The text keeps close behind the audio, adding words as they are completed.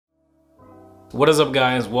What is up,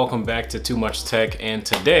 guys? Welcome back to Too Much Tech, and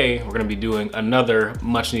today we're going to be doing another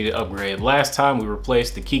much needed upgrade. Last time we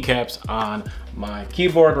replaced the keycaps on my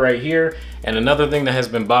keyboard right here, and another thing that has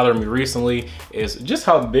been bothering me recently is just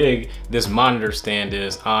how big this monitor stand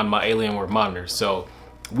is on my Alienware monitor. So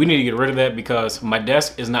we need to get rid of that because my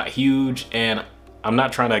desk is not huge and I'm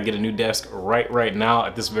not trying to get a new desk right now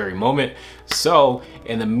at this very moment. So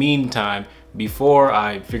in the meantime, before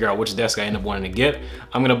I figure out which desk I end up wanting to get,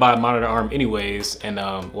 I'm gonna buy a monitor arm anyways, and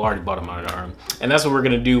well, I already bought a monitor arm. And that's what we're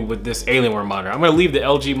gonna do with this Alienware monitor. I'm gonna leave the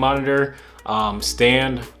LG monitor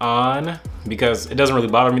stand on because it doesn't really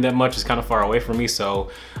bother me that much. It's kind of far away from me,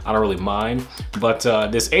 so I don't really mind. But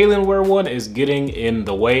this Alienware one is getting in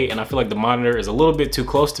the way, and I feel like the monitor is a little bit too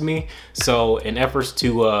close to me. So in efforts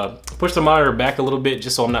to push the monitor back a little bit,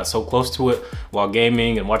 just so I'm not so close to it while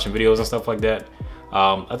gaming and watching videos and stuff like that,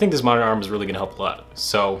 I think this monitor arm is really gonna help a lot.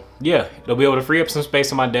 So yeah, it'll be able to free up some space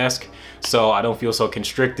on my desk so I don't feel so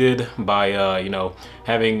constricted by you know,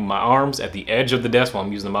 having my arms at the edge of the desk while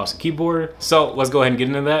I'm using the mouse and keyboard. So let's go ahead and get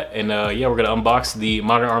into that, and yeah, we're gonna unbox the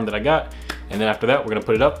monitor arm that I got, and then after that we're gonna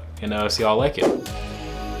put it up and see how I like it.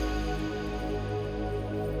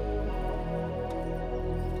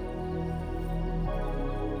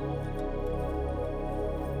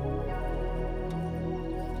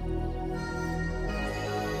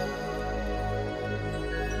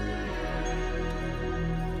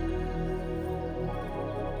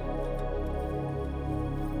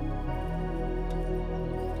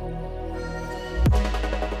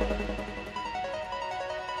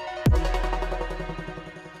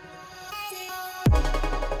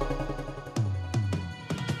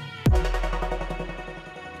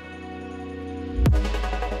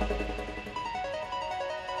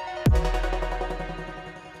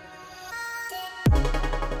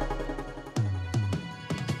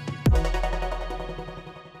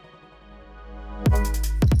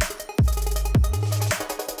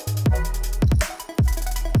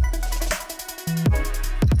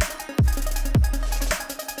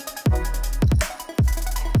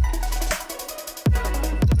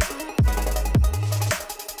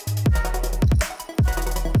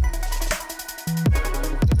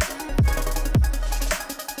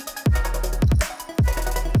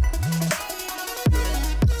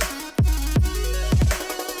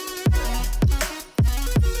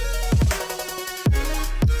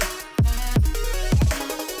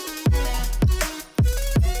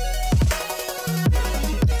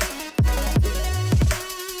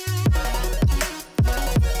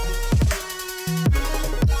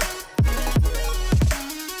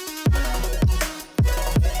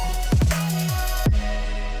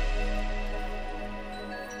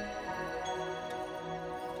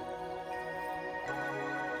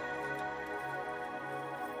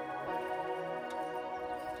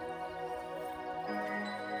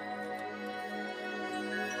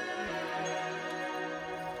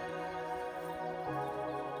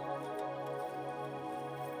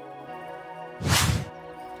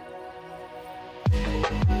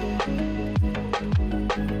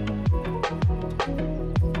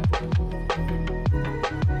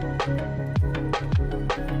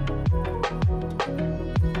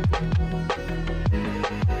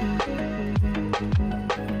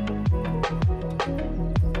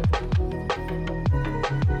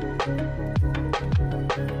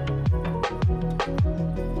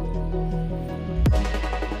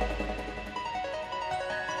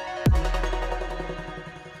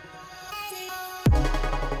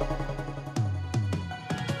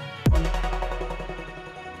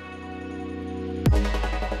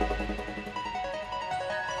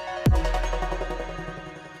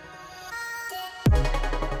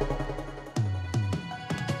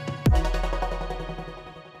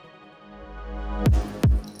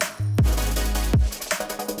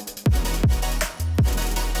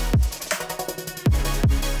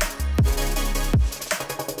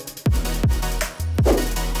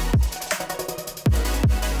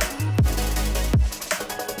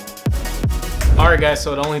 Alright guys,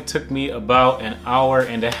 so it only took me about an hour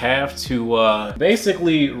and a half to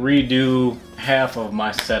basically redo half of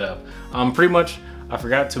my setup. Pretty much I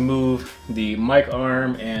forgot to move the mic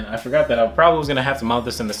arm, and I forgot that I probably was gonna have to mount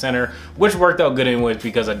this in the center, which worked out good anyways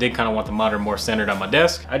because I did kind of want the monitor more centered on my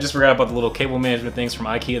desk. I just forgot about the little cable management things from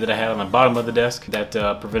IKEA that I had on the bottom of the desk that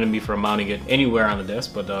prevented me from mounting it anywhere on the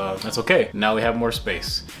desk, but that's okay. Now we have more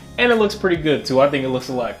space. And it looks pretty good too. I think it looks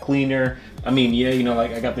a lot cleaner. I mean, yeah, you know,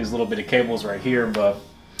 like I got these little bit of cables right here, but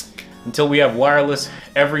until we have wireless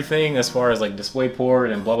everything as far as like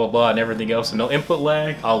DisplayPort and blah blah blah and everything else and no input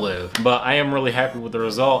lag, I'll live. But I am really happy with the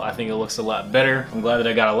result. I think it looks a lot better. I'm glad that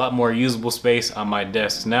I got a lot more usable space on my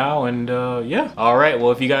desk now, and yeah. Alright,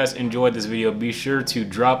 well, if you guys enjoyed this video, be sure to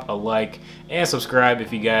drop a like and subscribe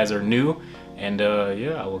if you guys are new, and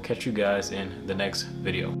yeah, I will catch you guys in the next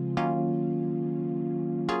video.